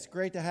It's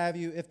great to have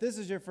you. If this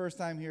is your first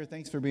time here,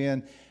 thanks for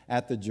being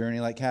at the journey.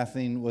 Like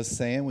Kathleen was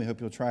saying, we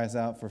hope you'll try us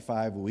out for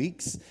 5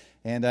 weeks.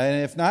 And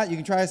if not, you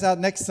can try us out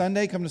next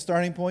Sunday. Come to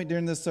Starting Point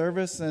during this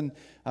service, and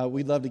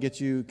we'd love to get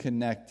you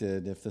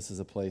connected if this is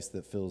a place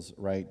that feels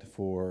right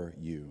for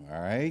you. All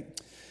right?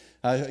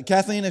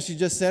 Kathleen, as she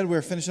just said,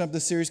 we're finishing up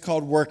this series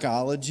called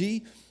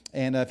Workology.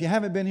 And if you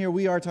haven't been here,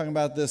 we are talking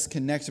about this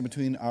connection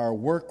between our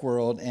work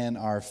world and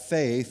our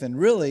faith. And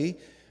really,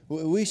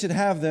 we should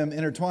have them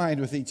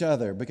intertwined with each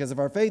other, because if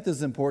our faith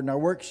is important, our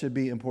work should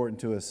be important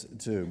to us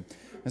too.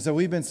 And so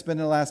we've been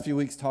spending the last few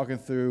weeks talking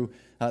through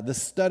the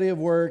study of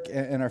work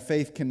and our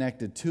faith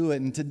connected to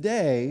it. And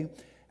today,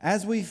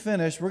 as we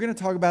finish, we're going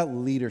to talk about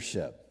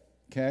leadership,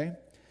 okay?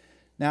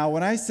 Now,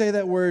 when I say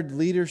that word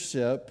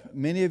leadership,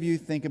 many of you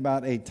think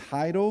about a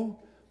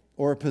title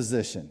or a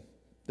position,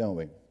 don't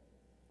we?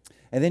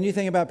 And then you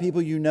think about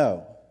people you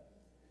know,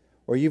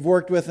 or you've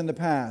worked with in the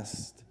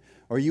past,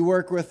 or you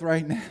work with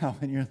right now,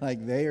 and you're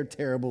like, they are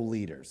terrible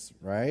leaders,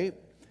 right?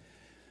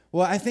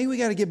 Well, I think we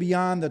got to get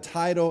beyond the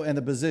title and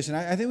the position.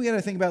 I think we got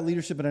to think about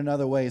leadership in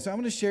another way. So I'm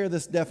going to share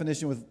this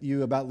definition with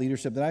you about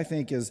leadership that I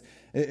think is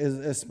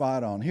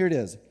spot on. Here it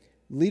is.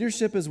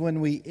 Leadership is when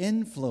we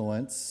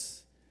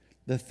influence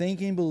the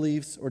thinking,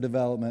 beliefs, or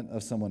development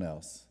of someone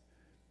else.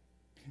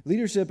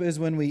 Leadership is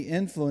when we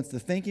influence the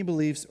thinking,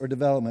 beliefs, or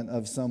development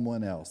of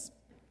someone else.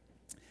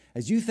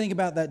 As you think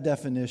about that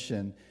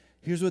definition,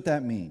 here's what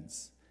that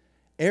means.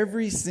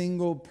 Every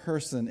single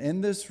person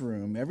in this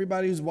room,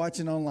 everybody who's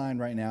watching online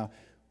right now,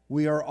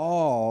 we are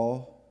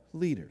all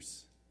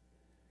leaders.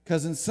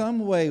 Because in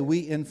some way we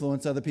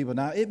influence other people.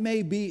 Now, it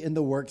may be in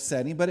the work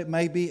setting, but it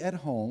may be at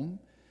home.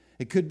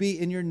 It could be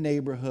in your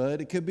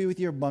neighborhood. It could be with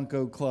your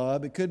bunco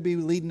club. It could be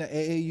leading an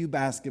AAU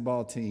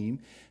basketball team.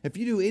 If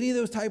you do any of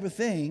those type of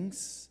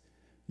things,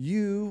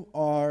 you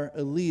are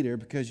a leader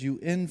because you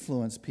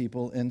influence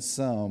people in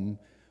some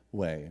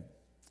way.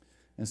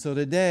 And so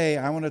today,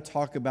 I want to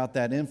talk about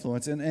that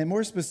influence. And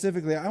more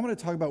specifically, I want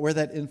to talk about where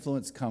that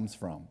influence comes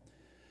from.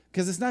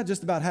 Because it's not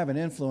just about having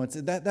influence.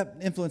 That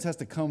influence has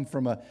to come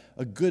from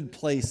a good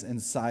place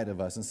inside of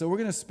us. And so we're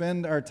going to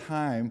spend our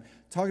time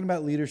talking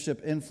about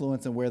leadership,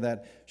 influence, and where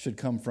that should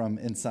come from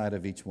inside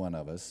of each one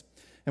of us.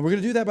 And we're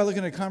going to do that by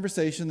looking at a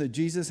conversation that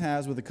Jesus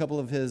has with a couple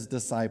of his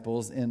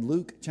disciples in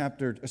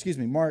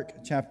Mark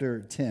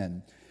chapter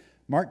 10.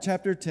 Mark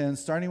chapter 10,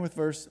 starting with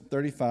verse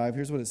 35,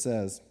 here's what it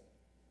says.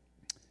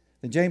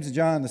 Then James and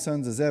John, the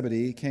sons of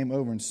Zebedee, came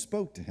over and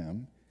spoke to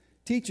him.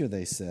 Teacher,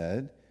 they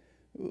said,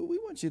 we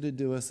want you to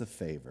do us a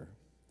favor.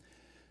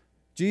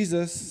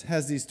 Jesus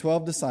has these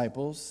 12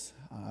 disciples,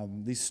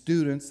 these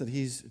students that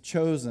he's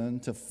chosen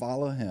to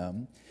follow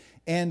him.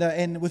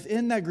 And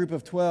within that group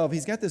of 12,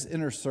 he's got this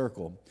inner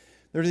circle.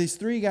 There are these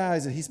three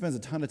guys that he spends a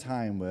ton of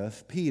time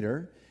with,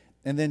 Peter,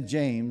 and then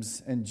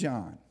James and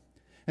John.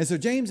 And so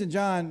James and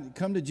John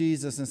come to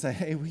Jesus and say,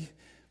 hey,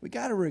 we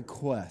got a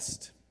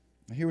request.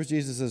 Here was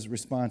Jesus'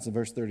 response in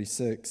verse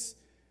 36.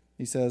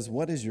 He says,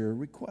 what is your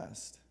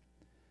request?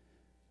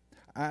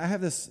 I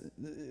have this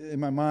in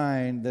my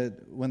mind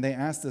that when they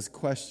ask this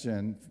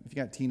question, if you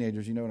got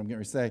teenagers, you know what I'm getting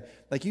ready to say.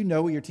 Like, you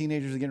know what your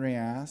teenagers are getting ready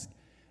to ask.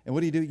 And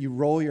what do? You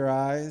roll your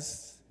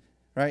eyes,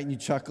 right? And you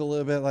chuckle a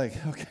little bit like,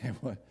 okay,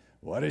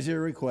 what is your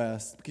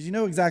request? Because you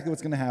know exactly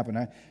what's going to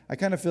happen. I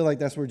kind of feel like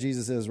that's where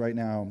Jesus is right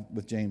now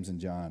with James and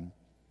John.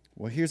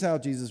 Well, here's how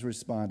Jesus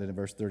responded in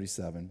verse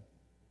 37.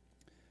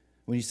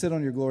 When you sit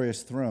on your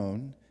glorious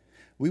throne,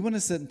 we want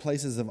to sit in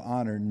places of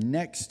honor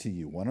next to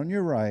you, one on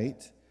your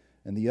right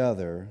and the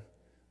other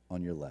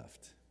on your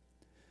left.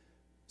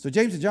 So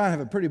James and John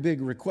have a pretty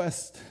big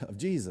request of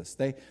Jesus.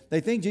 They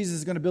think Jesus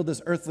is going to build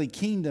this earthly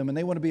kingdom, and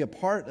they want to be a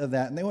part of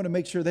that, and they want to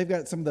make sure they've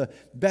got some of the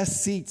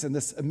best seats in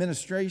this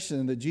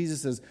administration that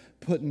Jesus is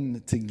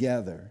putting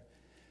together.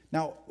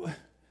 Now,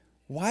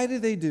 why do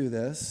they do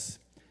this?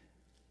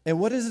 And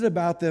what is it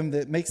about them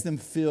that makes them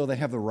feel they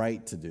have the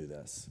right to do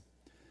this?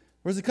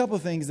 There's a couple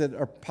of things that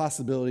are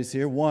possibilities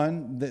here.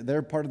 One,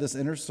 they're part of this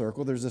inner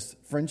circle. There's this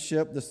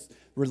friendship, this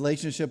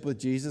relationship with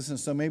Jesus. And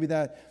so maybe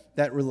that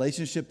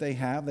relationship they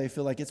have, they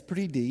feel like it's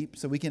pretty deep.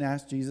 So we can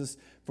ask Jesus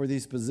for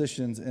these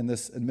positions in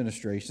this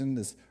administration,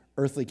 this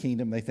earthly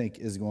kingdom they think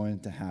is going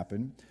to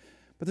happen.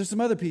 But there's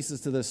some other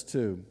pieces to this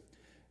too.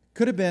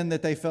 Could have been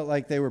that they felt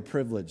like they were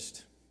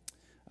privileged.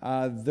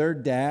 Their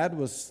dad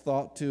was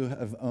thought to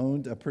have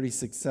owned a pretty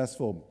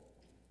successful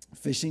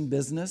fishing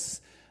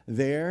business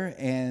there,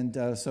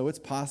 and so it's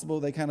possible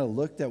they kind of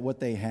looked at what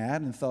they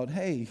had and thought,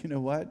 hey, you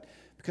know what?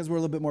 Because we're a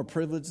little bit more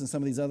privileged than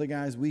some of these other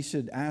guys, we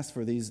should ask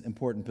for these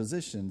important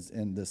positions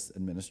in this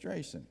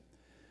administration.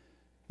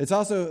 It's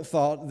also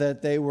thought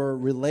that they were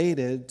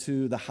related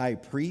to the high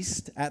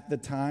priest at the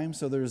time,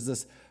 so there's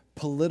this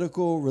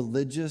political,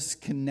 religious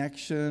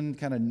connection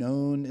kind of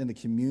known in the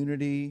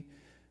community,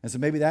 and so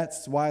maybe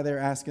that's why they're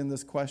asking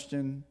this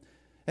question.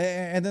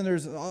 And then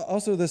there's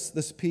also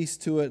this piece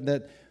to it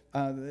that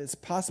it's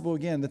possible,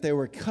 again, that they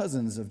were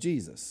cousins of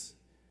Jesus.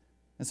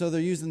 And so they're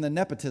using the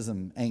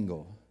nepotism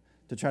angle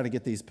to try to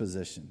get these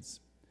positions.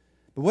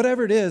 But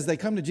Whatever it is, they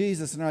come to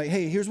Jesus and are like,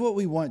 hey, here's what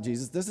we want,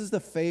 Jesus. This is the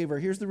favor.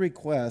 Here's the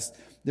request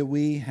that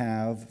we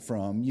have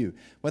from you.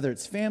 Whether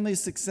it's family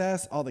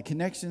success, all the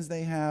connections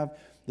they have,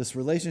 this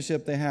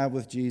relationship they have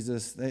with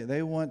Jesus,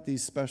 they want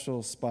these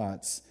special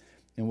spots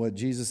in what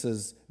Jesus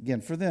is,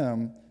 again, for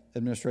them,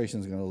 administration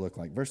is going to look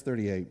like. Verse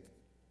 38,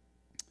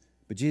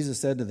 but Jesus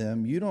said to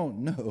them, you don't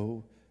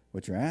know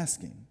what you're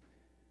asking.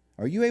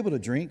 Are you able to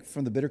drink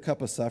from the bitter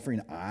cup of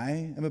suffering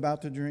I am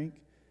about to drink?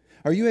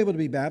 Are you able to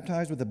be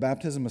baptized with the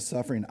baptism of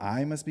suffering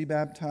I must be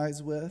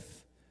baptized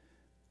with?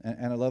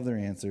 And I love their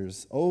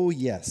answers. Oh,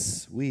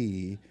 yes,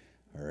 we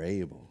are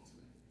able.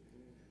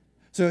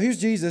 So here's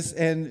Jesus,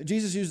 and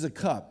Jesus uses a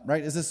cup,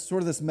 right? Is this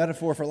sort of this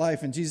metaphor for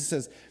life? And Jesus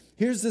says,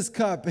 here's this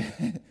cup.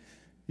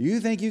 You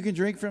think you can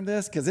drink from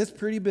this? Because it's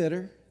pretty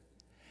bitter,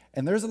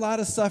 and there's a lot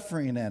of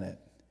suffering in it.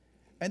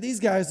 And these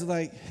guys are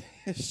like,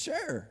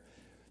 sure,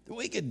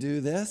 we could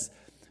do this.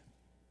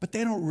 But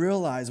they don't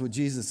realize what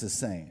Jesus is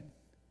saying.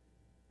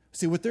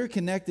 See, what they're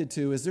connected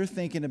to is they're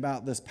thinking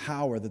about this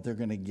power that they're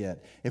going to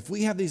get. If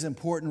we have these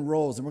important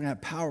roles and we're going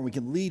to have power, we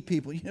can lead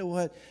people. You know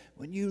what?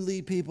 When you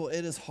lead people,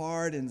 it is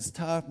hard and it's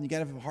tough, and you got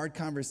to have hard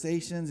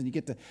conversations, and you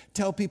get to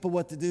tell people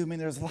what to do. I mean,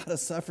 there's a lot of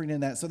suffering in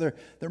that. So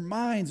their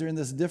minds are in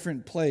this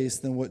different place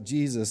than what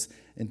Jesus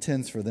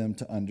intends for them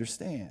to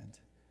understand.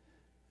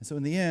 And so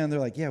in the end,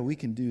 they're like, yeah, we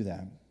can do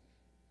that.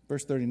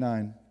 Verse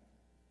 39,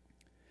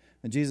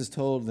 and Jesus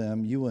told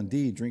them, you will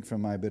indeed drink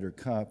from my bitter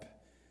cup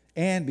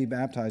and be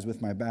baptized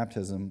with my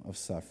baptism of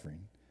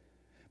suffering.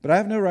 But I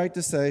have no right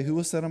to say who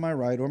will sit on my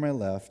right or my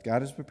left.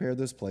 God has prepared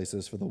those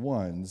places for the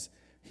ones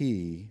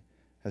he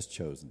has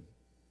chosen.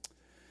 I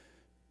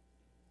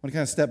want to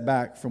kind of step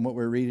back from what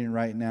we're reading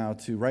right now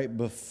to right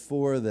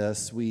before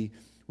this. We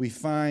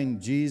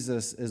find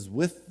Jesus is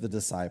with the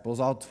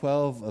disciples, all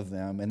 12 of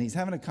them, and he's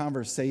having a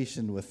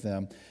conversation with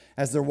them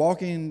as they're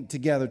walking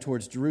together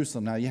towards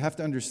Jerusalem. Now, you have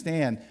to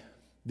understand,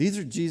 these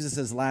are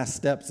Jesus' last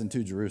steps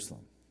into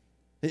Jerusalem.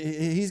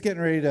 He's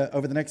getting ready to,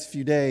 over the next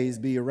few days,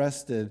 be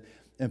arrested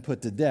and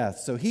put to death.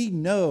 So he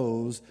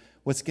knows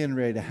what's getting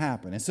ready to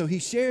happen. And so he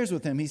shares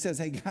with them. He says,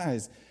 hey,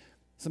 guys,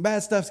 some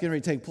bad stuff's getting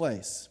ready to take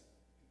place.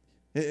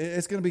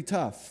 It's going to be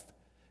tough.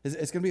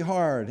 It's going to be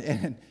hard.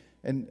 And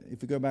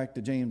if we go back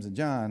to James and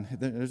John,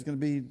 there's going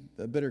to be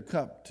a bitter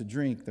cup to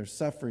drink. There's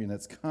suffering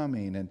that's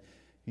coming. And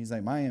he's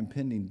like, my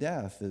impending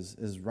death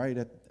is right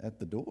at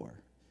the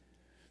door.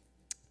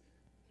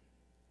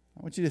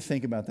 I want you to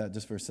think about that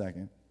just for a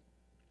second.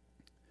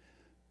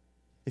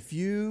 If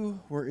you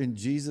were in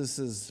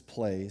Jesus'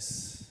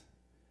 place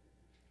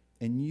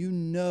and you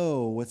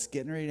know what's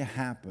getting ready to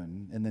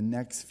happen in the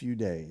next few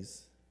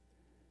days,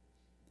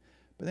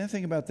 but then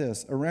think about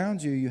this.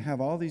 Around you, you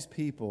have all these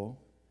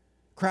people,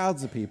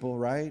 crowds of people,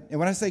 right? And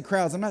when I say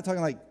crowds, I'm not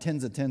talking like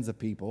tens of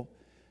people.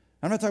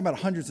 I'm not talking about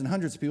hundreds and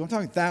hundreds of people. I'm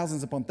talking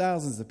thousands upon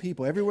thousands of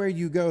people. Everywhere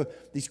you go,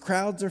 these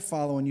crowds are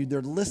following you.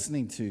 They're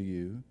listening to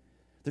you.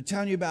 They're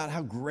telling you about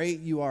how great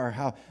you are,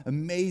 how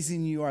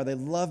amazing you are. They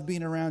love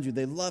being around you.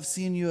 They love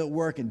seeing you at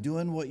work and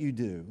doing what you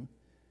do.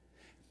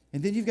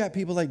 And then you've got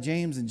people like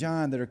James and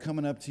John that are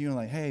coming up to you and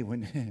like, hey,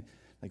 when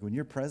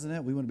you're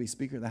president, we want to be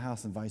Speaker of the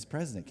House and Vice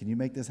President. Can you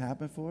make this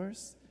happen for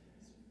us?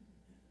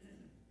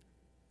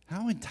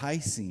 How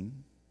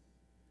enticing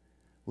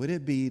would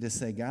it be to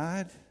say,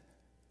 God,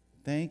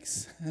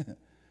 thanks,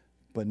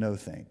 but no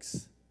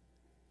thanks.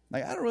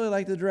 Like, I don't really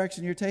like the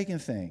direction you're taking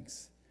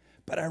things.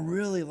 But I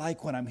really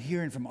like what I'm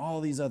hearing from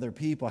all these other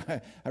people.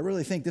 I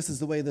really think this is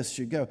the way this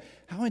should go.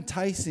 How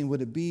enticing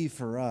would it be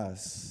for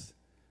us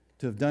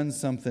to have done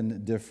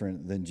something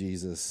different than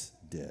Jesus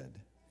did?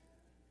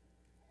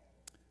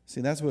 See,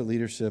 that's what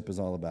leadership is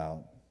all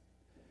about.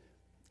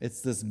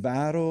 It's this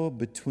battle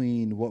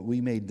between what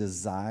we may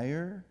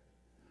desire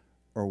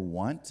or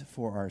want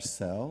for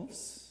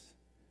ourselves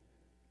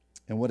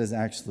and what is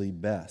actually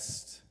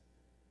best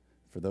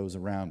for those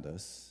around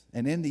us.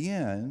 And in the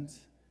end,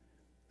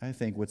 I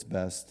think what's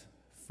best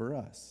for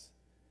us.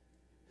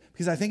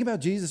 Because I think about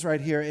Jesus right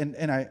here,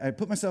 and I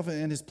put myself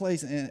in his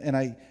place, and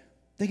I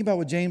think about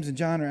what James and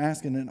John are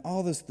asking, and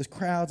all this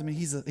crowds. I mean,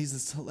 he's a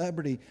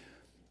celebrity.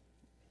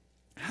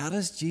 How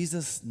does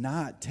Jesus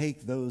not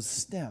take those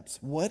steps?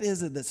 What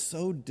is it that's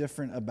so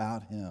different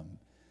about him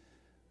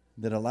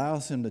that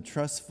allows him to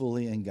trust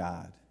fully in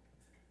God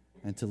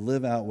and to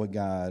live out what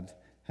God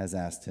has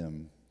asked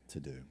him to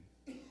do?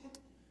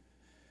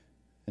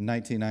 In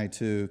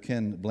 1992,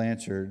 Ken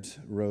Blanchard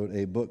wrote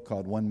a book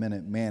called 1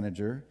 Minute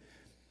Manager.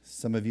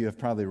 Some of you have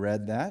probably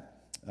read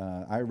that.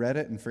 I read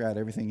it and forgot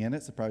everything in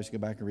it, so probably should go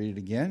back and read it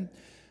again.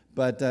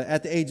 But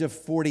at the age of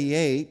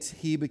 48,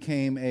 he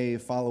became a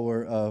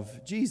follower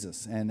of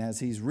Jesus. And as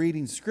he's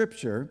reading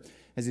Scripture,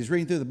 as he's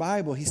reading through the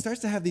Bible, he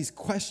starts to have these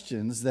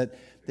questions that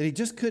he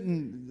just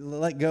couldn't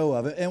let go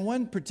of. And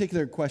one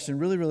particular question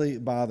really, really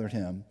bothered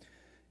him.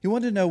 He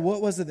wanted to know,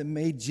 what was it that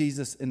made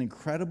Jesus an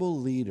incredible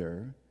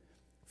leader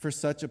for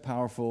such a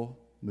powerful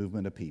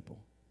movement of people?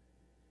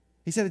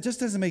 He said it just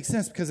doesn't make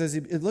sense, because as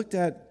he looked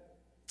at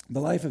the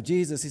life of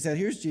Jesus, he said,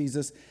 here's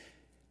Jesus.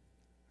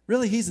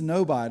 Really, he's a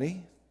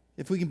nobody,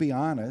 if we can be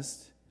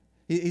honest.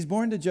 He's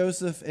born to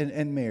Joseph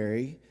and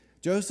Mary.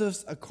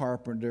 Joseph's a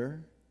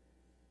carpenter.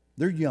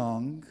 They're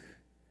young.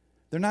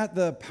 They're not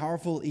the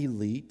powerful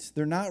elite.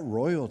 They're not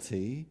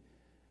royalty.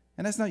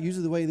 And that's not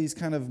usually the way these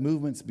kind of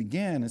movements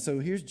begin. And so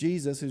here's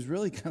Jesus, who's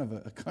really kind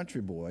of a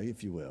country boy,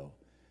 if you will.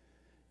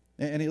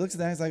 And he looks at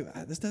that and he's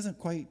like, this doesn't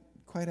quite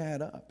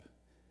add up.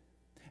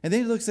 And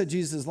then he looks at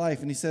Jesus'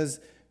 life and he says,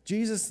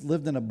 Jesus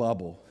lived in a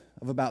bubble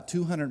of about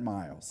 200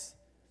 miles.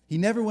 He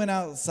never went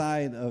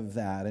outside of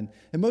that. And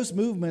in most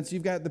movements,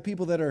 you've got the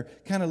people that are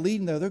kind of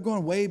leading, though. They're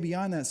going way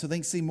beyond that so they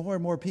can see more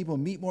and more people,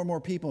 meet more and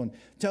more people, and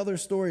tell their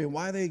story and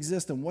why they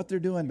exist and what they're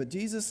doing. But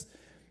Jesus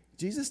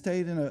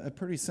stayed in a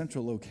pretty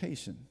central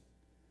location.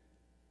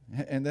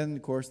 And then,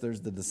 of course, there's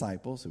the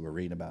disciples who we're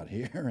reading about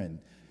here. And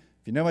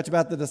if you know much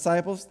about the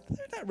disciples,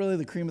 they're not really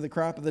the cream of the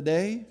crop of the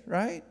day,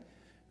 right?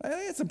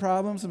 They had some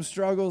problems, some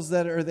struggles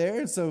that are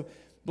there. And so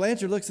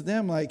Blanchard looks at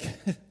them like,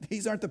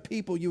 these aren't the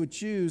people you would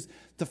choose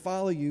to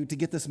follow you to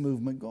get this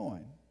movement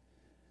going.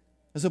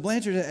 And so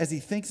Blanchard, as he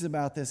thinks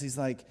about this, he's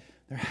like,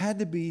 there had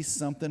to be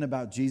something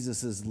about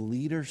Jesus'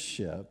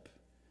 leadership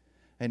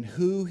and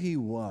who he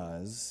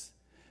was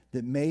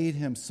that made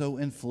him so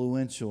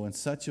influential in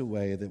such a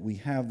way that we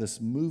have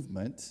this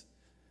movement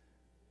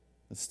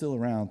that's still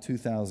around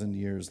 2,000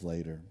 years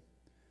later.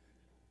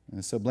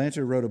 And so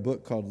Blanchard wrote a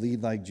book called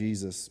Lead Like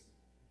Jesus.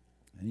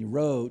 And he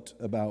wrote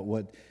about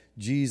what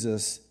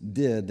Jesus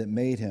did that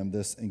made him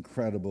this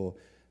incredible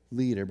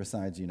leader,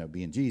 besides,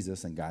 being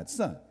Jesus and God's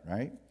son,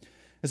 right?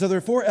 And so there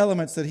are 4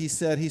 elements that he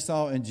said he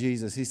saw in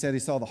Jesus. He said he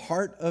saw the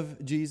heart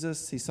of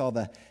Jesus, he saw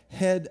the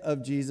head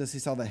of Jesus, he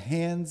saw the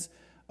hands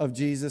of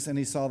Jesus, and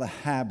he saw the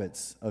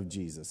habits of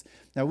Jesus.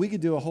 Now, we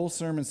could do a whole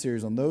sermon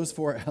series on those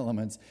 4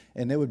 elements,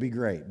 and it would be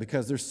great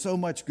because there's so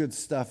much good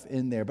stuff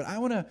in there. But I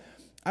want to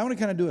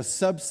kind of do a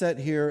subset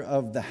here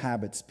of the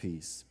habits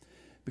piece.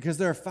 Because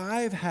there are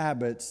 5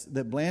 habits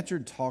that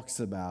Blanchard talks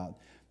about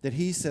that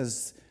he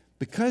says,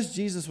 because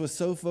Jesus was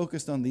so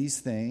focused on these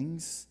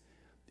things,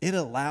 it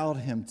allowed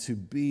him to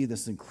be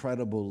this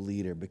incredible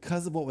leader.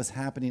 Because of what was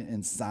happening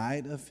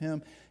inside of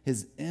him,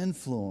 his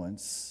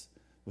influence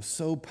was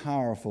so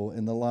powerful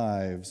in the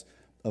lives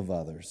of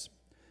others.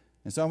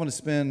 And so I want to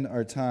spend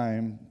our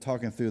time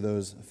talking through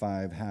those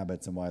 5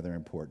 habits and why they're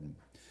important.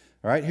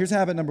 All right, here's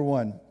habit number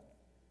 1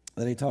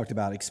 that he talked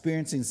about,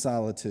 experiencing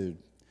solitude.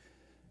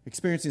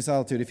 Experiencing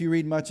solitude. If you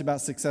read much about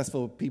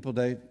successful people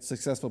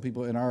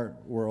in our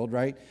world,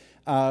 right?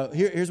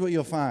 Here's what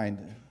you'll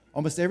find.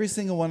 Almost every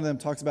single one of them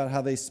talks about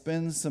how they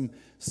spend some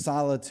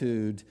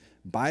solitude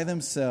by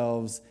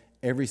themselves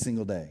every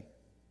single day.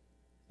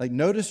 Like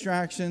no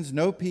distractions,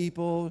 no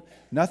people,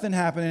 nothing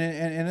happening.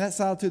 And in that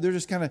solitude, they're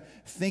just kind of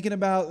thinking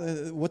about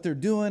what they're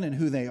doing and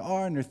who they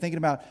are. And they're thinking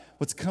about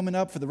what's coming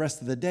up for the rest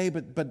of the day.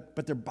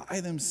 But they're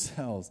by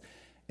themselves.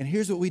 And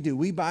here's what we do.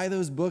 We buy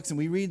those books and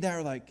we read that.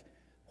 We're like,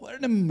 what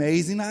an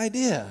amazing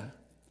idea.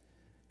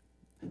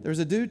 There was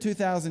a dude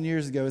 2,000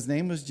 years ago. His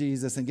name was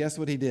Jesus. And guess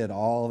what he did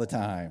all the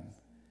time?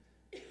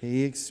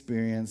 He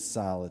experienced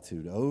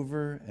solitude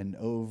over and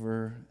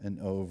over and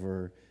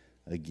over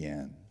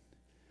again.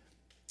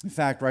 In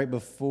fact, right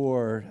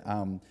before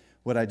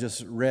what I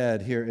just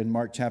read here in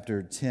Mark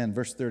chapter 10,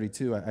 verse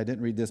 32, I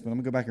didn't read this, but I'm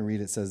going to go back and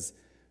read it. It says,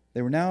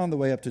 they were now on the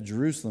way up to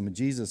Jerusalem, and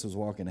Jesus was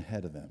walking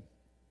ahead of them.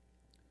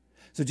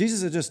 So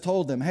Jesus had just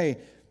told them, hey,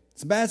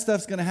 some bad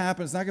stuff's going to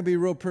happen. It's not going to be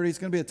real pretty. It's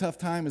going to be a tough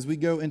time as we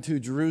go into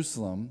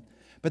Jerusalem.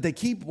 But they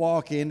keep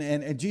walking,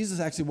 and Jesus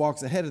actually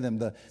walks ahead of them.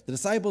 The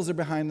disciples are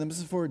behind them. This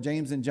is before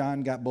James and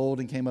John got bold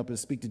and came up to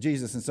speak to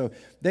Jesus. And so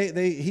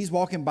he's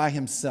walking by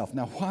himself.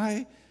 Now,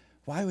 why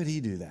would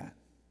he do that?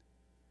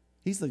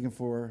 He's looking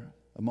for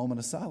a moment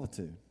of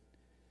solitude.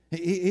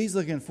 He's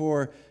looking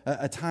for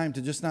a time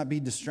to just not be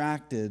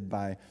distracted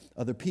by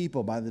other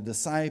people, by the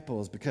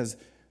disciples, because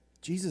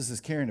Jesus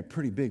is carrying a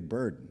pretty big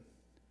burden.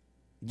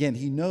 Again,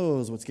 he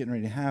knows what's getting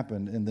ready to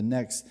happen in the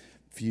next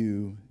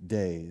few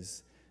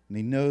days, and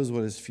he knows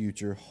what his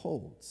future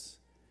holds.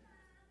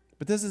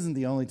 But this isn't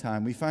the only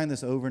time. We find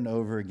this over and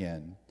over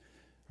again.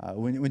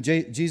 When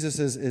Jesus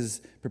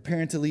is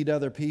preparing to lead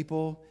other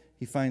people,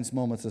 he finds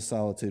moments of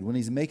solitude. When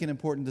he's making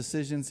important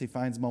decisions, he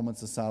finds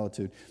moments of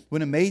solitude.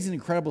 When amazing,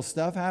 incredible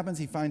stuff happens,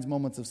 he finds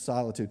moments of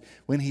solitude.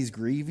 When he's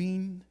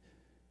grieving,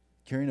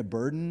 carrying a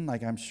burden,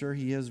 like I'm sure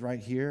he is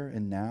right here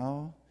and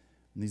now,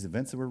 in these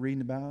events that we're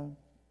reading about,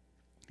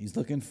 he's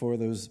looking for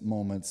those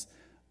moments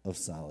of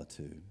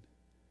solitude.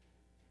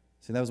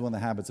 See, that was one of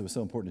the habits that was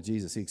so important to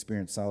Jesus. He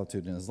experienced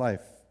solitude in his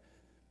life.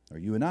 Or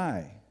you and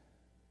I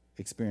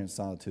experience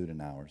solitude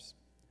in ours.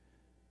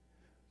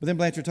 But then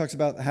Blanchard talks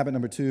about habit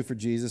number 2 for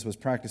Jesus was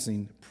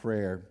practicing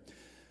prayer.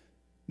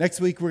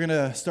 Next week, we're going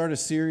to start a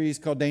series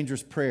called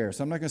Dangerous Prayer.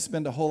 So I'm not going to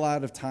spend a whole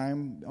lot of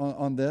time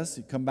on this.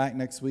 You come back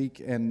next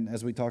week, and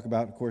as we talk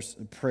about, of course,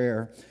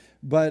 prayer.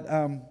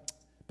 But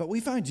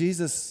we find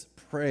Jesus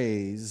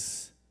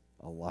prays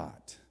a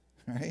lot,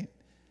 right?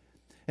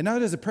 And not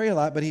only does he pray a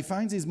lot, but he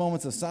finds these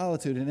moments of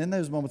solitude. And in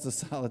those moments of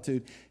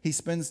solitude, he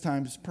spends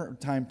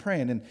time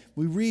praying. And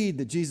we read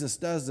that Jesus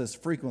does this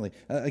frequently.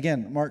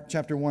 Again, Mark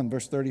chapter 1,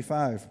 verse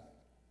 35.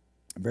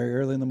 Very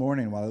early in the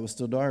morning, while it was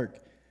still dark,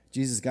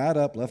 Jesus got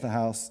up, left the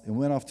house, and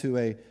went off to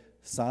a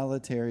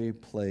solitary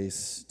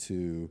place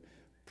to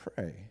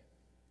pray.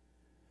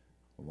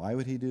 Why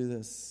would he do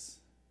this?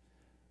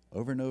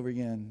 Over and over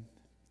again,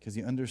 because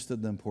he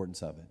understood the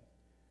importance of it.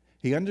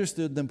 He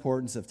understood the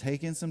importance of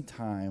taking some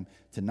time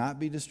to not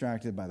be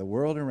distracted by the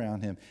world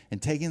around him and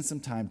taking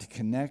some time to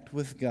connect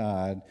with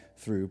God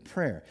through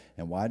prayer.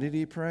 And why did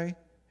he pray?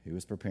 He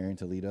was preparing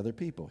to lead other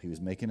people. He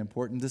was making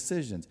important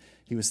decisions.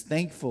 He was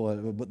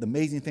thankful about the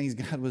amazing things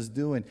God was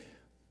doing.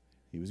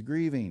 He was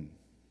grieving,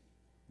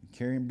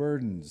 carrying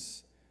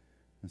burdens.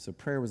 And so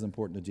prayer was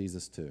important to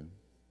Jesus too.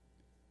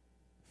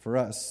 For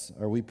us,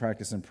 are we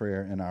practicing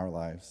prayer in our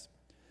lives?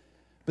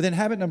 But then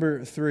habit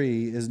number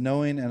 3 is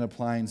knowing and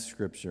applying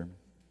Scripture.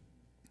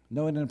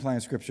 Knowing and applying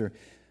Scripture.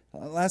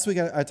 Last week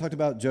I talked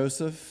about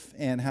Joseph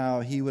and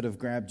how he would have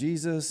grabbed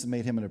Jesus,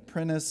 made him an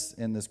apprentice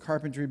in this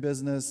carpentry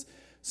business,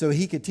 so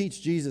he could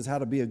teach Jesus how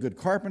to be a good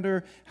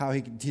carpenter, how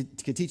he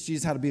could teach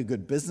Jesus how to be a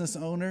good business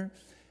owner.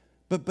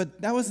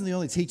 But that wasn't the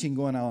only teaching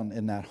going on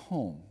in that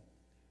home.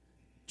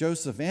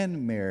 Joseph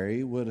and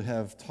Mary would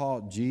have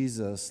taught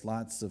Jesus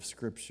lots of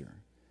Scripture.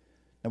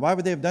 Now, why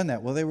would they have done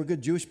that? Well, they were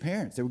good Jewish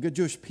parents. They were good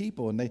Jewish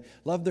people, and they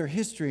loved their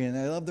history, and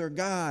they loved their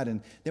God,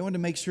 and they wanted to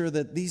make sure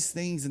that these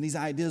things and these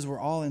ideas were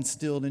all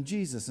instilled in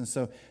Jesus. And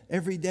so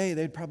every day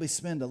they'd probably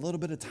spend a little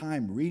bit of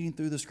time reading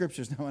through the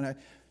Scriptures. Now,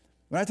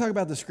 when I talk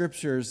about the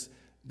Scriptures,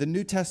 the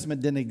New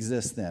Testament didn't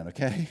exist then,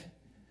 okay?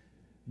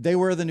 They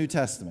were the New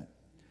Testament.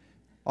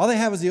 All they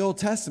have is the Old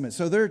Testament.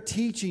 So they're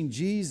teaching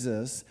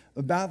Jesus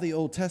about the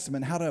Old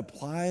Testament, how to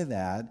apply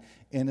that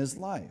in his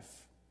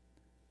life.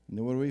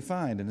 And what do we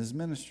find in his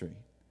ministry?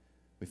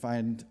 We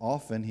find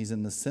often he's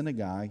in the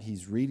synagogue,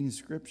 he's reading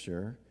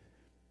Scripture,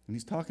 and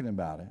he's talking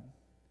about it.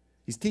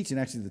 He's teaching,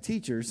 actually, the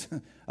teachers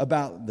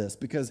about this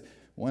because,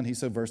 one, he's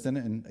so versed in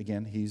it, and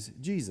again, he's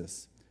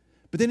Jesus.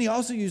 But then he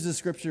also uses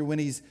Scripture when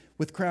he's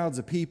with crowds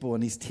of people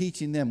and he's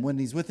teaching them, when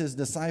he's with his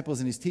disciples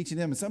and he's teaching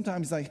them. And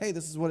sometimes he's like, hey,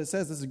 this is what it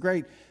says. This is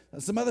great.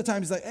 Some other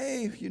times he's like,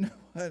 hey, you know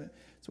what?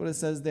 That's what it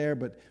says there,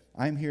 but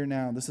I'm here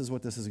now. This is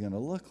what this is going to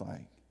look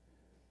like.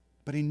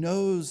 But he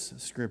knows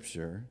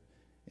Scripture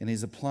and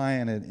he's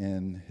applying it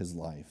in his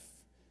life.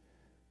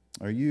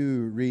 Are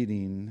you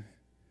reading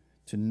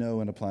to know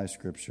and apply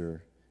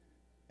Scripture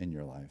in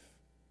your life?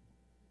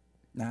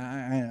 Now,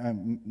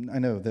 I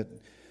know that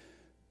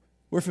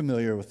we're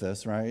familiar with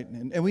this, right?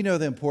 And we know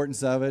the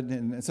importance of it,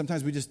 and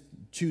sometimes we just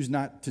choose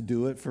not to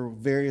do it for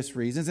various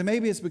reasons. And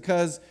maybe it's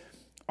because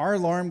our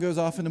alarm goes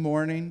off in the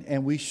morning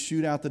and we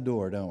shoot out the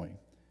door, don't we?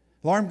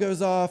 Alarm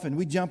goes off and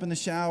we jump in the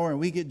shower and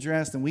we get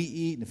dressed and we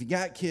eat. And if you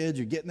got kids,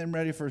 you're getting them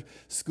ready for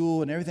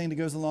school and everything that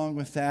goes along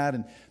with that.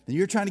 And then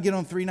you're trying to get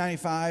on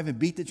 395 and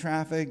beat the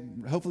traffic,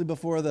 hopefully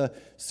before the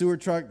sewer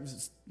truck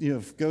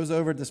goes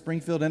over at the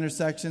Springfield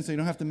intersection, so you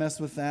don't have to mess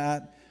with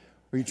that.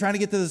 Or you're trying to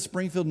get to the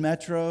Springfield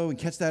Metro and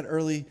catch that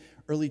early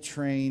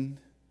train.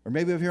 Or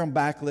maybe if you're on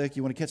Backlick,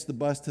 you want to catch the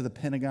bus to the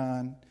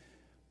Pentagon.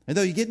 And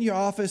though you get in your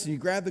office and you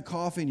grab the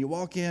coffee and you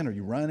walk in or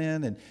you run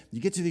in and you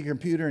get to the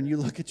computer and you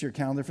look at your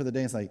calendar for the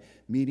day. It's like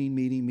meeting,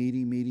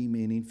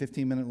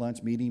 15-minute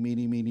lunch,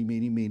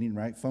 meeting,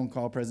 right? Phone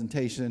call,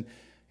 presentation. And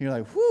you're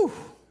like, whew,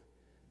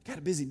 got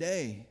a busy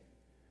day.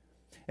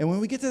 And when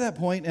we get to that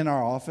point in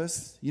our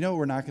office, you know what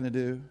we're not going to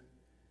do?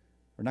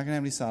 We're not going to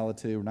have any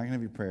solitude. We're not going to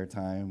have any prayer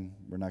time.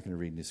 We're not going to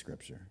read any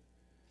Scripture.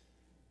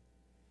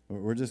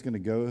 We're just going to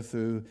go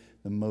through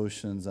the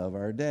motions of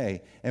our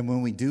day. And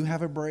when we do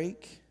have a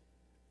break,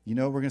 you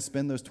know what we're going to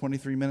spend those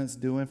 23 minutes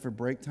doing for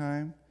break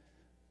time?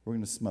 We're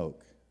going to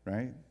smoke,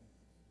 right?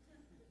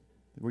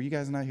 Were you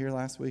guys not here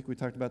last week? We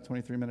talked about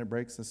 23-minute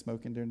breaks of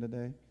smoking during the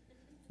day.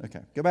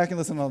 Okay, go back and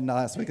listen to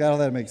last week. All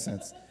that makes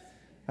sense.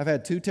 I've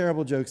had 2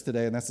 terrible jokes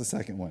today, and that's the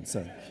second one.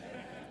 So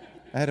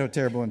I had a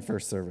terrible one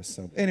first service.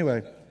 So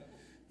anyway,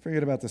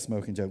 forget about the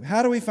smoking joke.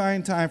 How do we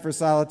find time for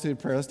solitude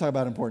prayer? Let's talk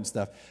about important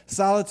stuff.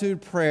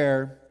 Solitude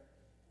prayer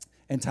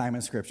and time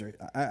in Scripture.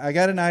 I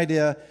got an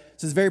idea.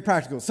 This is very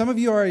practical. Some of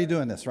you are already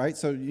doing this, right?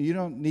 So you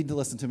don't need to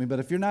listen to me. But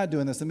if you're not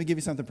doing this, let me give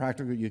you something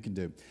practical you can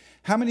do.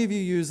 How many of you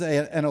use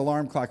an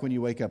alarm clock when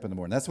you wake up in the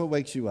morning? That's what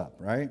wakes you up,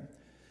 right?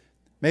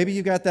 Maybe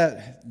you got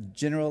that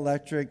General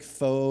Electric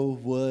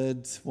faux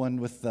wood one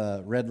with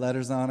red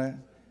letters on it.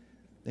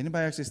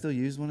 Anybody actually still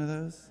use one of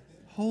those?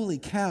 Holy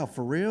cow,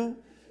 for real?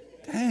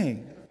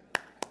 Dang.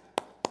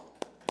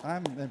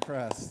 I'm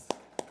impressed.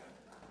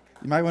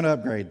 You might want to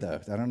upgrade, though.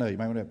 I don't know. You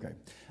might want to upgrade.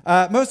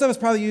 Most of us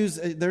probably use,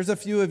 there's a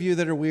few of you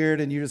that are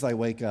weird and you just like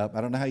wake up.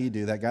 I don't know how you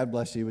do that. God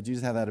bless you, but you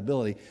just have that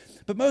ability.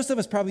 But most of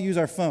us probably use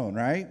our phone,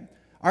 right?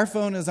 Our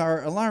phone is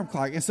our alarm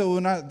clock. And so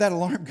when that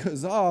alarm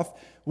goes off,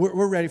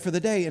 we're ready for the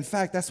day. In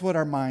fact, that's what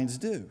our minds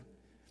do.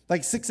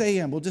 Like 6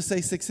 a.m., we'll just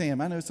say 6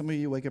 a.m. I know some of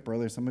you wake up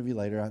earlier, some of you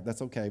later.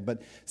 That's okay.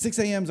 But 6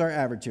 a.m. is our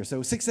average here.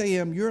 So 6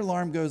 a.m., your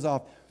alarm goes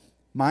off.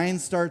 Mine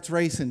starts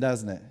racing,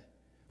 doesn't it?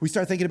 We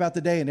start thinking about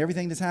the day and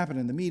everything that's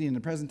happening, the meeting, the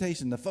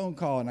presentation, the phone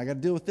call, and I got to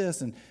deal with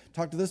this and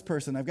talk to this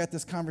person. I've got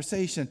this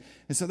conversation.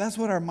 And so that's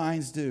what our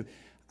minds do.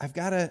 I've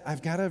got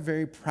a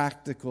very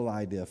practical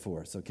idea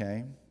for us,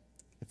 okay?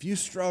 if you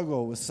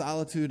struggle with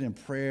solitude and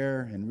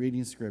prayer and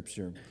reading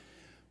Scripture,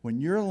 when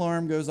your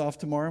alarm goes off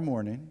tomorrow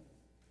morning,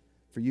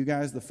 for you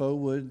guys, the faux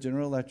wood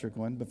General Electric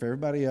one, but for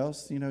everybody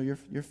else,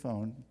 your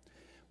phone,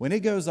 when it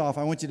goes off,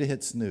 I want you to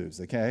hit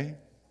snooze, okay?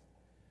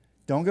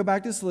 Don't go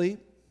back to sleep,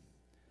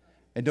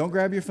 and don't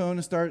grab your phone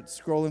and start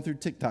scrolling through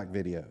TikTok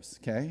videos,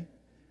 okay?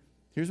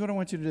 Here's what I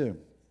want you to do.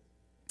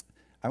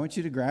 I want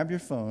you to grab your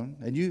phone,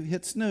 and you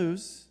hit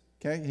snooze,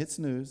 okay? Hit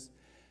snooze.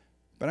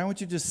 But I want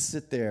you to just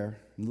sit there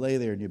and lay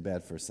there in your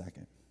bed for a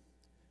second.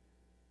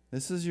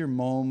 This is your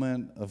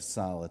moment of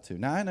solitude.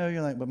 Now, I know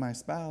you're like, but my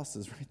spouse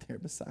is right there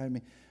beside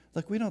me.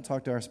 Look, we don't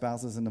talk to our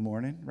spouses in the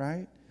morning,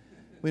 right?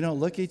 We don't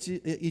look at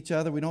each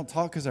other. We don't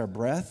talk because our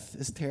breath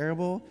is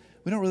terrible.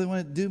 We don't really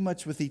want to do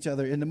much with each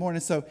other in the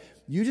morning. So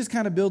you just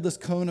kind of build this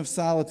cone of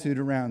solitude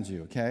around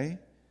you, okay?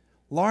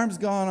 Alarm's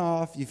gone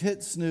off. You've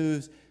hit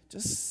snooze.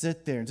 Just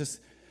sit there and just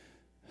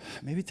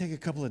maybe take a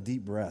couple of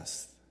deep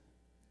breaths.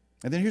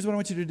 And then here's what I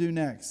want you to do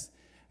next.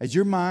 As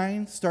your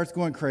mind starts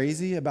going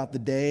crazy about the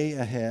day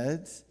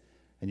ahead,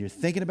 and you're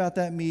thinking about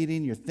that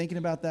meeting, you're thinking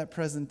about that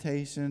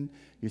presentation,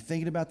 you're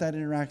thinking about that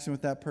interaction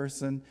with that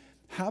person,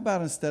 how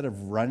about instead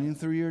of running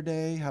through your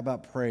day, how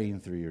about praying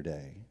through your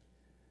day?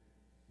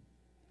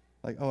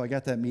 Like, oh, I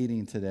got that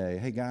meeting today.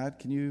 Hey, God,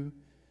 can you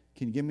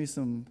give me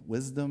some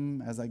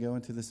wisdom as I go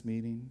into this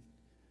meeting?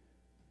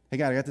 Hey,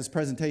 God, I got this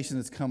presentation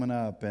that's coming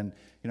up, and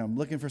I'm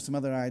looking for some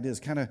other ideas.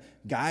 Kind of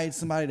guide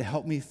somebody to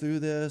help me through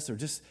this, or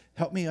just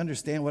help me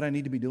understand what I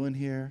need to be doing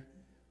here.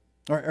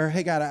 Or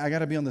hey, God, I got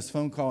to be on this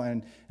phone call,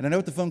 and I know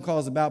what the phone call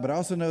is about, but I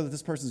also know that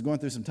this person is going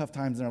through some tough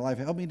times in their life.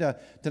 Help me to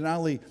not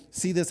only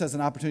see this as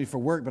an opportunity for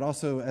work, but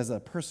also as a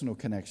personal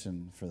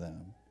connection for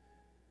them.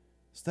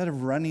 Instead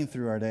of running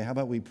through our day, how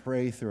about we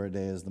pray through our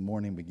day as the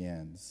morning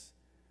begins?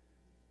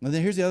 And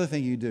then here's the other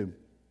thing you do.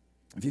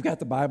 If you've got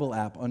the Bible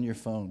app on your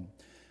phone,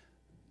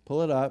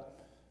 pull it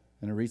up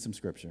and read some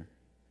Scripture.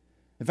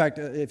 In fact,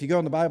 if you go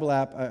on the Bible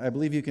app, I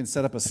believe you can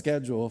set up a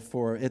schedule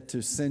for it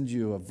to send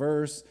you a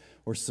verse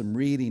or some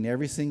reading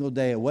every single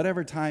day at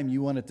whatever time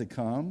you want it to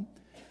come.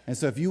 And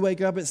so if you wake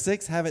up at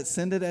 6, have it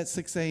send it at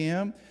 6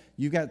 a.m.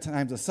 You've got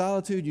times of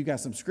solitude, you got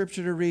some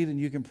Scripture to read, and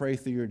you can pray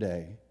through your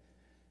day.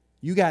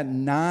 You got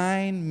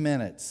 9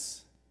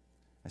 minutes.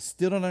 I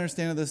still don't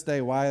understand to this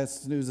day why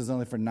snooze is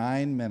only for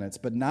 9 minutes,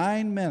 but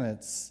 9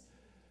 minutes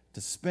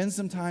to spend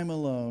some time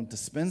alone, to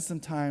spend some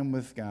time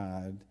with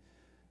God,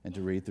 and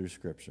to read through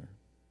Scripture.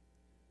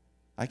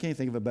 I can't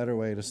think of a better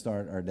way to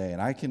start our day,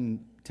 and I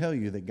can tell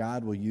you that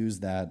God will use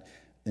that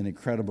in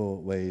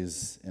incredible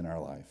ways in our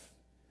life.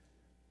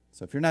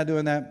 So if you're not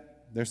doing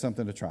that, there's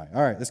something to try.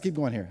 All right, let's keep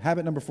going here.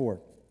 Habit number 4,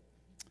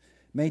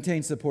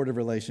 maintain supportive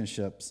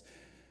relationships.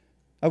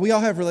 We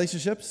all have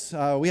relationships.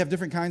 We have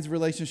different kinds of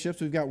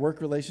relationships. We've got work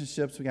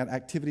relationships. We've got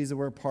activities that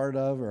we're a part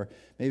of, or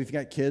maybe if you've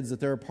got kids that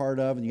they're a part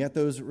of, and you got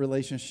those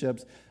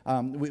relationships.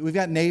 We've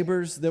got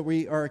neighbors that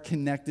we are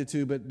connected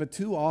to, but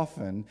too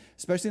often,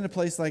 especially in a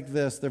place like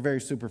this, they're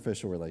very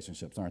superficial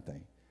relationships, aren't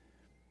they?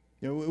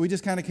 We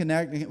just kind of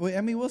connect.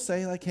 We'll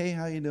say like, hey,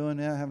 how you doing?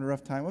 Yeah, having a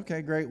rough time.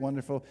 Okay, great,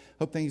 wonderful.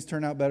 Hope things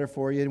turn out better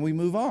for you, and we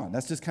move on.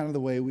 That's just kind of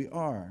the way we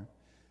are.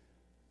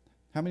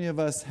 How many of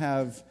us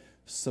have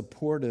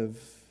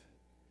supportive,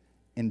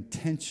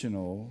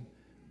 intentional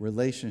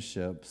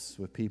relationships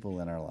with people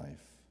in our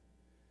life?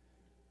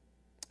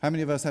 How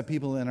many of us have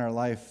people in our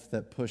life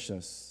that push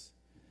us?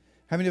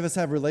 How many of us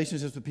have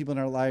relationships with people in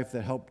our life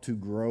that help to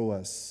grow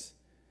us?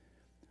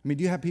 Do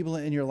you have people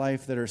in your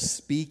life that are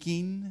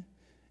speaking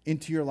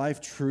into your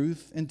life,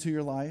 truth into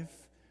your life?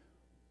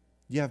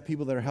 Do you have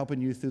people that are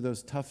helping you through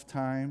those tough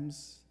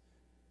times?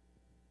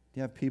 Do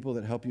you have people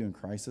that help you in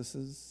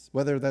crises?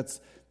 Whether that's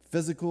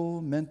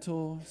physical,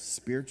 mental,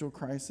 spiritual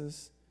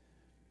crisis.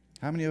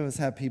 How many of us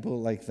have people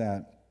like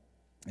that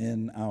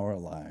in our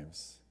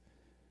lives?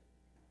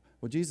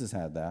 Well, Jesus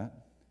had that.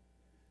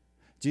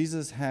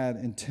 Jesus had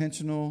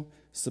intentional,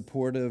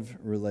 supportive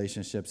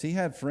relationships. He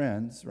had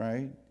friends,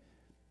 right?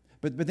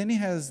 But then he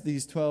has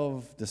these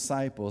 12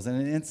 disciples,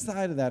 and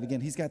inside of that,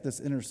 again, he's got this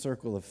inner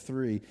circle of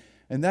 3.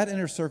 And that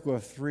inner circle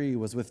of 3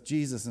 was with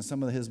Jesus in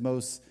some of his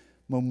most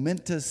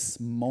momentous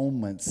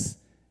moments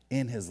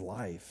in his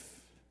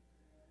life.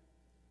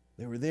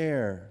 They were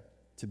there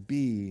to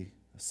be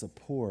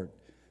support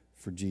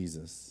for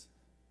Jesus.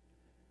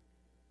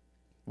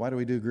 Why do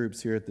we do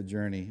groups here at the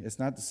Journey? It's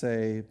not to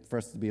say, for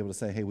us to be able to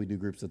say, hey, we do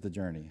groups at the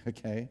Journey,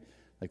 okay?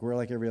 Like we're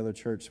like every other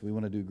church, we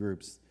want to do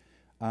groups.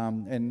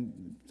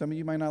 And some of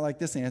you might not like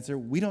this answer.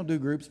 We don't do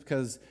groups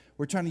because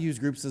we're trying to use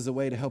groups as a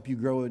way to help you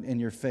grow in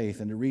your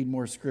faith and to read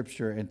more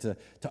Scripture and to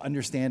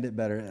understand it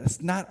better.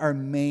 That's not our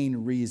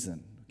main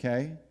reason,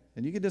 okay?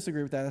 And you can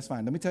disagree with that, that's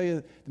fine. Let me tell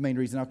you the main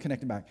reason, I'll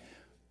connect it back.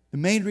 The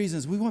main reason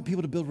is we want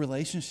people to build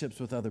relationships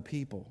with other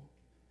people.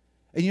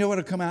 And you know what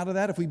will come out of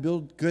that? If we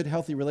build good,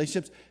 healthy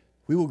relationships,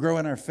 we will grow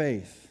in our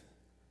faith.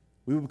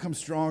 We will become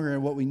stronger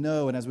in what we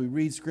know, and as we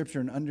read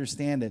Scripture and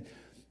understand it.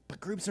 But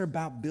groups are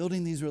about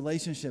building these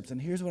relationships. And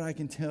here's what I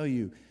can tell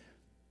you.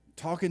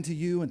 Talking to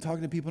you and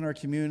talking to people in our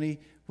community,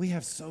 we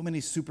have so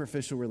many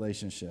superficial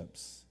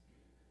relationships.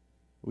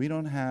 We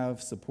don't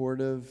have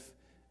supportive,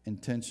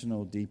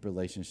 intentional, deep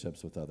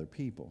relationships with other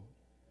people.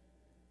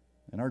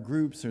 And our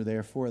groups are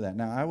there for that.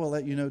 Now, I will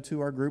let you know,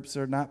 too, our groups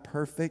are not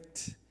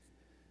perfect.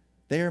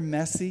 They are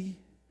messy,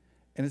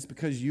 and it's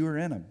because you are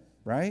in them,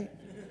 right?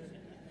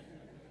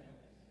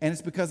 And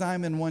it's because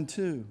I'm in one,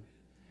 too.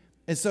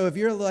 And so if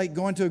you're like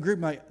going to a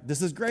group like,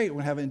 this is great, we're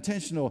going to have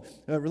intentional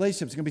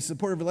relationships, it's going to be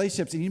supportive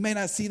relationships, and you may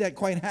not see that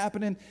quite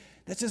happening,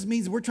 that just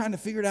means we're trying to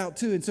figure it out,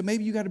 too. And so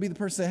maybe you got to be the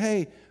person that,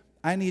 hey,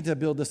 I need to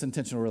build this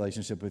intentional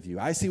relationship with you.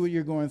 I see what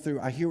you're going through.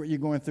 I hear what you're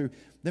going through.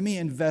 Let me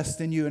invest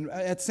in you. And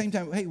at the same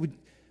time, hey,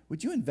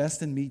 would you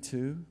invest in me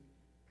too?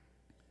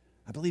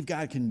 I believe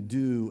God can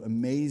do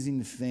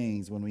amazing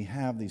things when we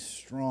have these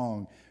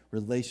strong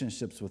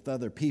relationships with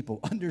other people,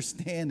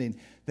 understanding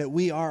that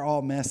we are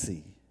all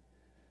messy,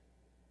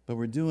 but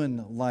we're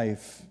doing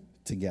life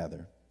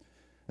together.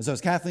 And so as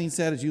Kathleen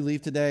said, as you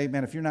leave today,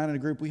 man, if you're not in a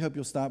group, we hope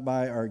you'll stop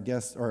by our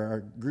guest or our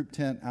group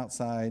tent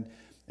outside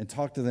and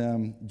talk to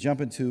them,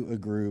 jump into a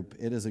group.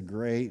 It is a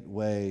great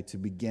way to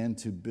begin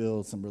to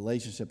build some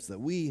relationships that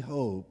we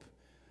hope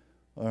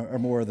are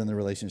more than the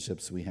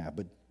relationships we have.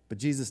 But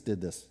Jesus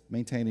did this,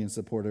 maintaining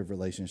supportive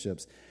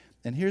relationships.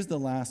 And here's the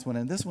last one,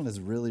 and this one is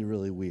really,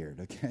 really weird,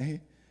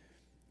 okay?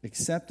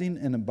 Accepting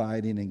and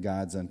abiding in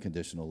God's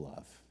unconditional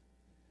love.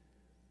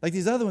 Like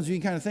these other ones, you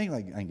can kind of think,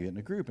 like, I can get in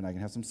a group, and I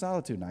can have some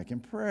solitude, and I can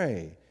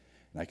pray,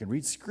 and I can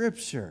read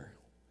Scripture.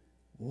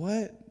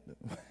 What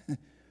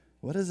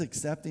is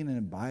accepting and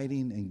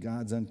abiding in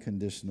God's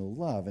unconditional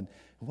love? And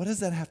what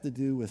does that have to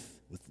do with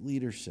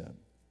leadership?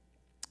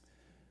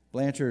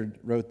 Blanchard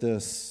wrote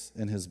this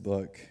in his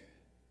book.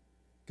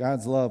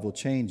 God's love will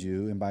change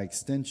you, and by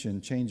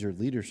extension, change your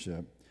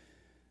leadership.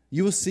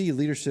 You will see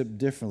leadership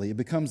differently. It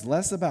becomes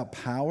less about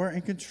power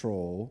and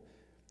control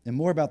and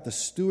more about the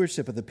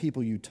stewardship of the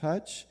people you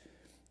touch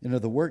and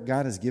of the work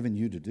God has given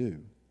you to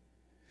do.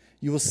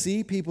 You will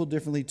see people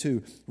differently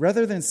too.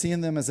 Rather than seeing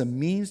them as a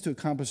means to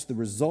accomplish the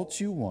results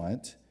you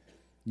want,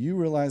 you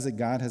realize that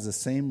God has the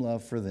same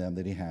love for them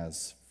that he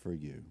has for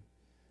you.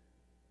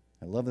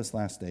 I love this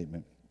last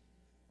statement.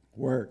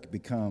 Work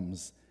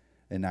becomes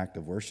an act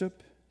of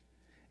worship,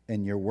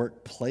 and your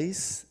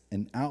workplace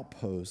an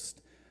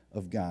outpost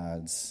of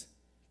God's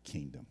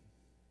kingdom.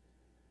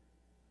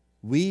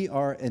 We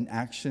are an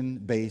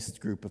action-based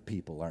group of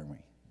people, aren't we?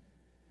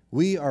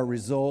 We are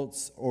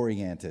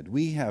results-oriented.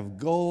 We have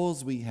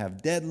goals, we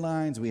have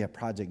deadlines, we have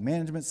project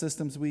management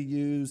systems we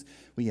use,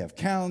 we have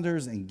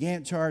calendars and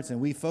Gantt charts, and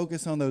we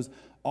focus on those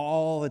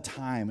all the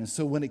time. And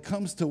so when it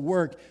comes to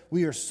work,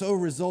 we are so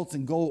results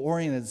and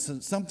goal-oriented. So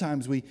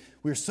sometimes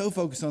we're so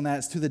focused on that,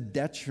 it's to the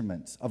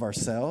detriment of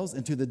ourselves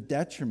and to the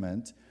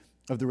detriment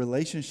of the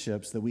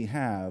relationships that we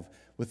have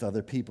with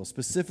other people,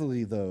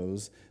 specifically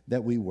those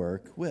that we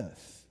work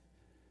with.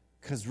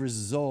 Because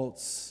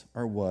results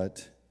are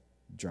what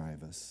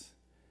drive us.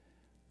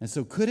 And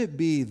so could it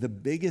be the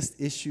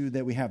biggest issue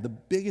that we have, the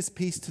biggest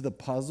piece to the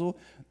puzzle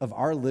of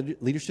our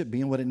leadership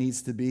being what it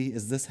needs to be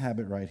is this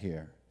habit right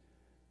here.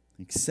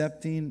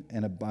 Accepting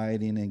and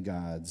abiding in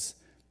God's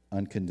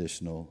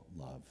unconditional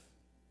love.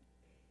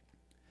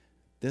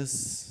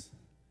 This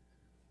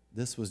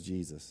was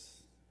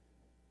Jesus.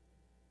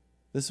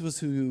 This was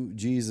who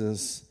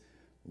Jesus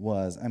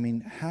was. I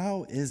mean,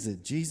 how is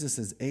it Jesus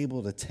is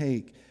able to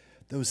take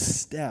those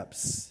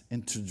steps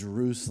into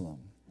Jerusalem,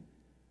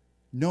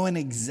 knowing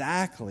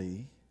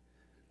exactly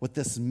what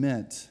this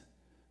meant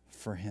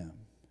for him,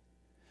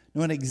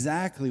 knowing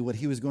exactly what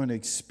he was going to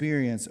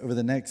experience over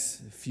the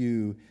next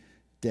few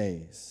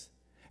days.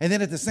 And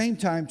then at the same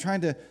time,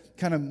 trying to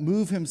kind of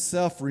remove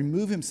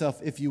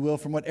himself, if you will,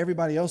 from what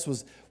everybody else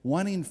was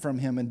wanting from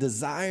him and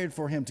desired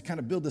for him to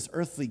kind of build this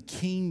earthly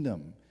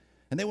kingdom.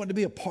 And they wanted to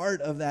be a part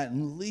of that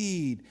and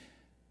lead.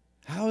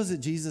 How is it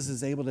Jesus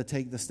is able to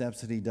take the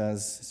steps that he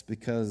does? It's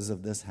because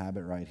of this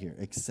habit right here,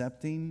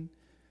 accepting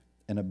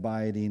and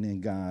abiding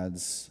in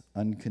God's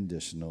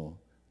unconditional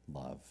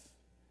love.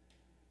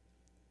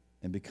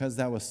 And because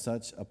that was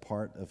such a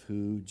part of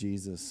who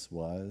Jesus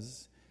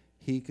was,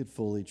 he could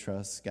fully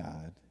trust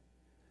God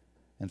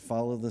and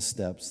follow the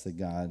steps that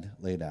God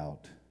laid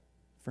out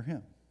for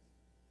him.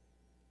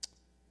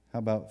 How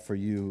about for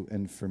you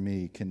and for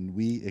me? Can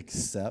we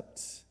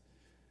accept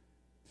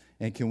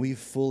and can we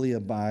fully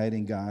abide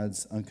in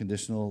God's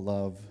unconditional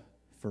love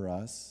for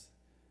us?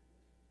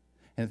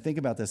 And think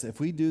about this. If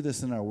we do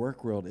this in our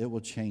work world, it will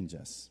change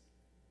us.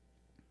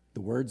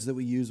 The words that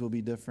we use will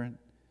be different.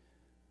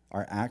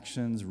 Our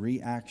actions,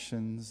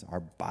 reactions, our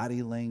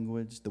body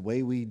language, the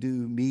way we do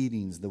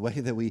meetings, the way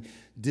that we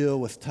deal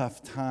with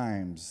tough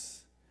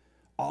times,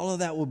 all of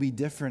that will be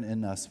different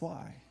in us.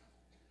 Why?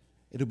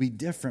 It'll be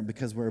different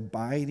because we're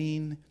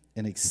abiding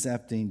and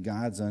accepting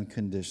God's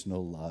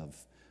unconditional love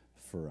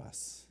for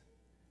us.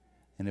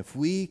 And if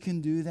we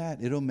can do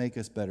that, it'll make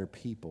us better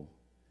people.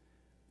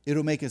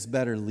 It'll make us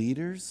better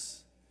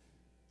leaders,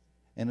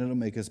 and it'll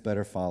make us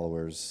better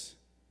followers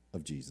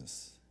of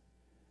Jesus.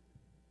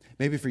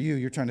 Maybe for you,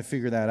 you're trying to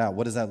figure that out.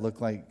 What does that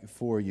look like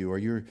for you? Or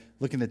you're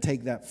looking to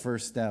take that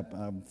first step.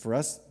 For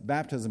us,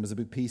 baptism is a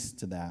big piece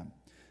to that.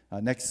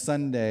 Next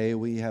Sunday,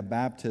 we have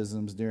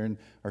baptisms during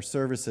our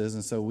services,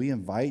 and so we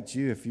invite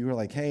you, if you were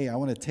like, hey, I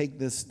want to take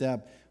this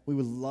step, we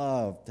would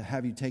love to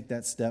have you take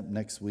that step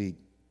next week.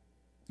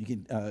 You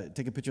can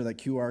take a picture of that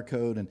QR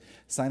code and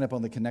sign up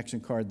on the connection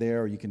card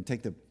there, or you can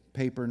take the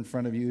paper in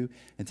front of you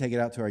and take it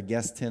out to our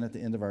guest tent at the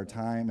end of our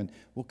time, and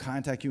we'll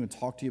contact you and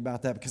talk to you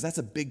about that, because that's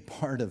a big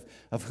part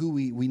of who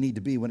we need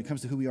to be when it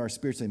comes to who we are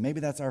spiritually.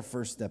 Maybe that's our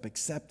first step.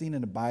 Accepting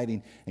and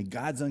abiding in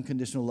God's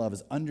unconditional love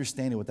is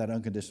understanding what that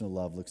unconditional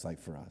love looks like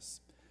for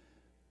us.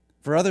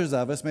 For others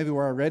of us, maybe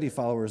we're already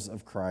followers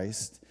of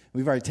Christ.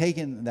 We've already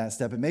taken that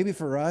step, and maybe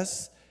for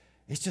us,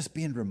 it's just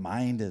being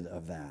reminded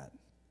of that.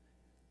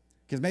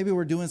 Because maybe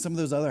we're doing some of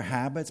those other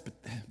habits, but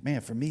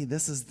man, for me,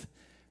 this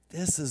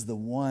is the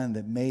one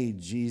that made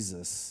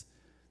Jesus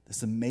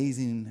this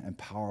amazing and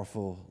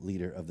powerful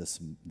leader of this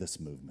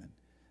movement.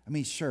 I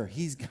mean, sure,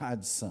 he's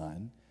God's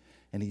son,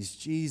 and he's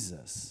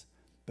Jesus.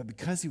 But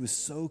because he was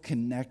so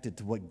connected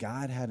to what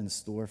God had in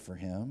store for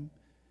him,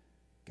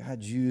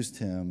 God used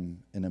him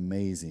in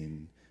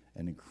amazing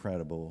and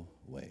incredible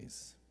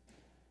ways.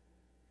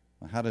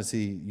 Well, how does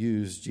he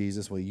use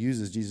Jesus? Well, he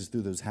uses Jesus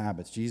through those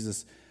habits.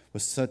 Jesus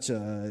was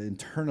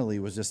internally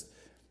was just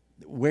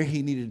where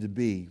he needed to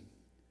be.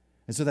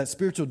 And so that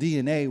spiritual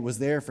DNA was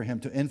there for him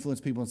to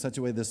influence people in such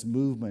a way this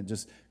movement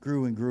just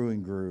grew and grew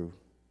and grew.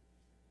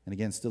 And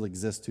again, still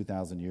exists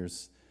 2,000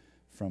 years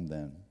from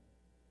then.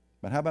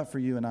 But how about for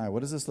you and I? What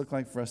does this look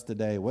like for us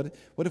today? What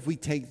if we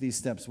take these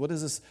steps? What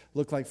does this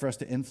look like for us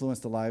to influence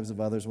the lives of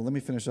others? Well, let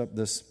me finish up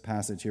this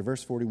passage here.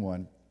 Verse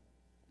 41.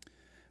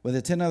 When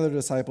the 10 other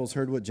disciples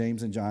heard what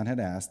James and John had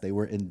asked, they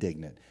were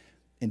indignant.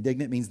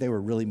 Indignant means they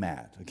were really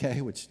mad, okay,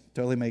 which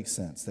totally makes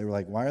sense. They were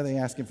like, why are they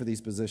asking for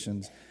these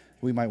positions?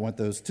 We might want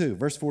those too.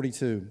 Verse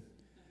 42.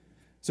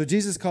 So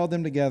Jesus called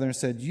them together and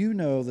said, you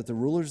know that the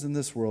rulers in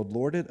this world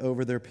lord it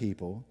over their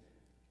people,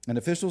 and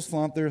officials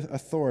flaunt their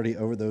authority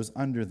over those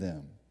under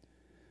them.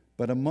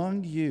 But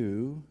among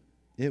you,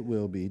 it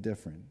will be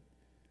different.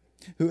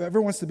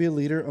 Whoever wants to be a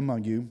leader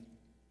among you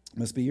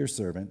must be your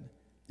servant,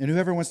 and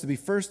whoever wants to be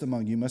first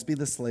among you must be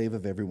the slave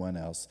of everyone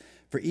else.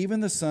 For even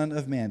the Son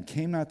of Man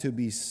came not to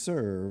be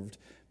served,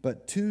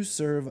 but to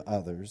serve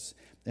others,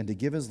 and to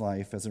give his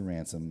life as a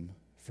ransom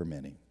for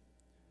many.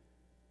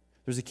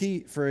 There's a key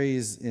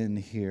phrase in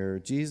here.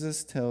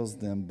 Jesus tells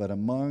them, but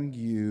among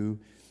you,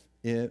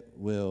 it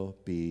will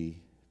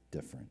be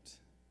different.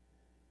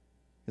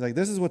 He's like,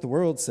 this is what the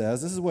world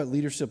says. This is what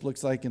leadership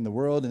looks like in the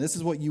world, and this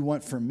is what you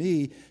want from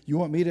me. You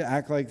want me to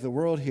act like the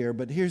world here,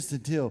 but here's the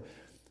deal.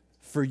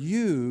 For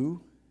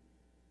you,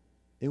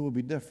 it will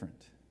be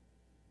different.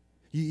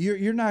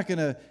 You're not going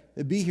to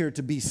be here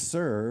to be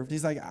served.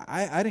 He's like,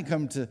 I didn't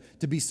come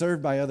to be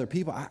served by other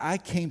people. I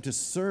came to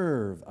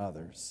serve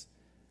others.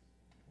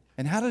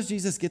 And how does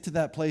Jesus get to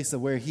that place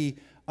of where he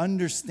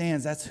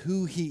understands that's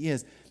who he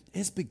is?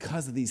 It's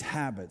because of these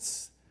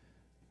habits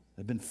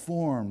that have been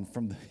formed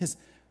from his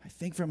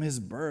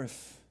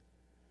birth,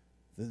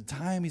 the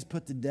time he's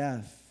put to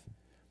death.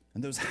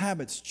 And those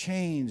habits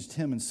changed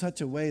him in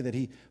such a way that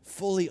he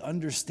fully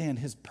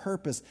understands his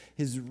purpose,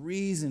 his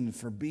reason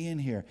for being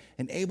here,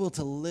 and able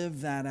to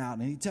live that out.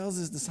 And he tells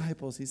his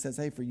disciples, he says,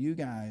 hey, for you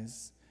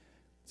guys,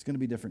 it's going to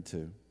be different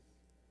too.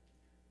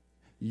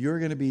 You're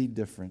going to be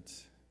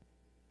different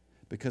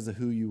because of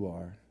who you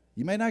are.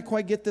 You may not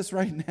quite get this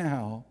right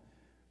now,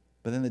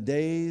 but in the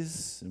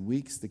days and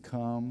weeks to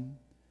come,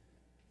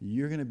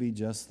 you're going to be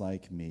just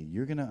like me.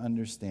 You're going to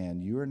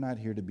understand you are not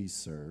here to be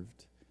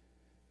served.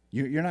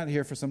 You're not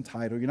here for some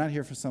title. You're not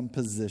here for some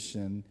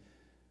position.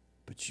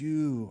 But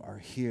you are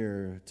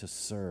here to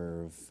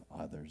serve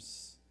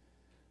others,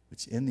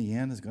 which in the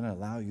end is going to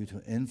allow you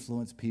to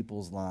influence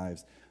people's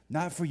lives,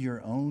 not for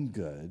your own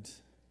good,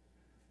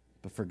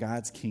 but for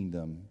God's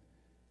kingdom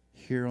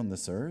here on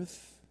this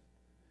earth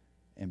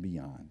and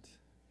beyond.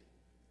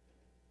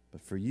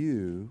 But for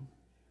you,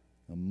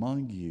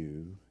 among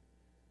you,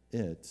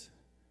 it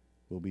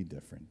will be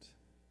different.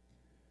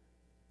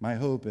 My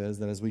hope is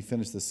that as we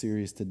finish this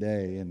series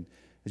today, and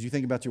as you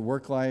think about your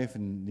work life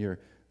and your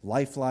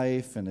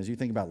life, and as you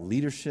think about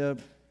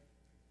leadership,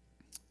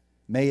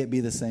 may it be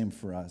the same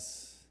for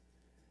us.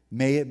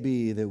 May it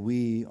be that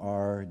we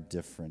are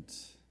different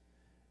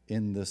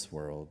in this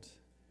world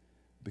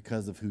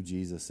because of who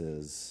Jesus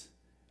is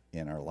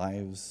in our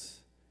lives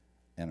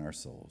and our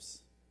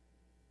souls.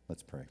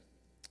 Let's pray.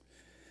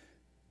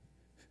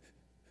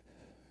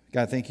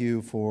 God, thank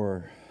you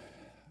for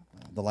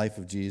the life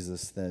of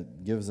Jesus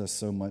that gives us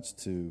so much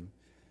to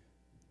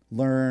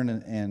learn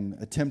and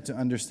attempt to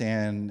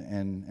understand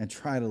and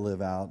try to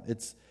live out.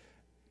 It's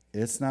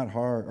not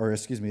hard,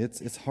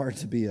 it's hard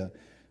to be a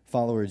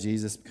follower of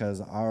Jesus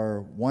because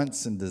our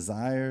wants and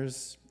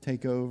desires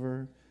take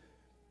over.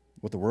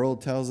 What the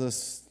world tells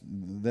us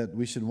that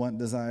we should want,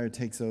 desire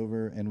takes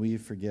over, and we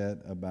forget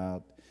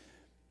about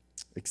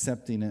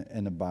accepting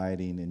and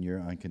abiding in your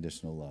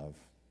unconditional love.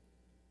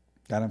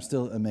 God, I'm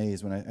still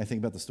amazed when I think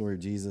about the story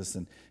of Jesus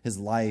and his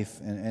life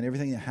and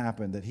everything that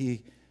happened, that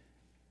he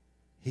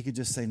could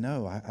just say,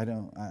 no, I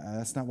don't.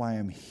 That's not why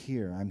I'm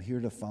here. I'm here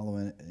to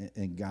follow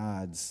in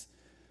God's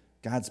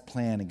God's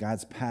plan and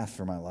God's path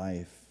for my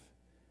life.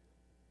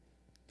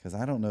 Because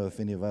I don't know if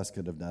any of us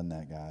could have done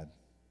that, God.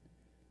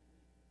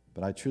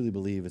 But I truly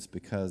believe it's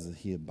because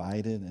he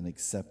abided and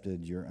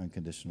accepted your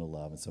unconditional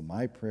love. And so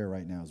my prayer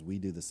right now is we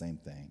do the same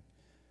thing.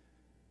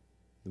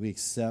 That we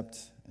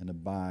accept and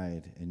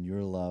abide in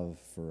your love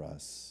for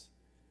us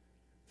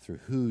through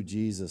who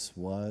Jesus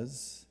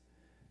was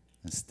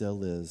and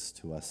still is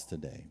to us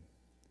today.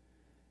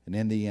 And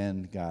in the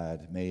end,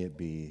 God, may it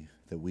be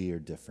that we are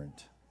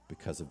different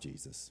because of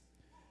Jesus.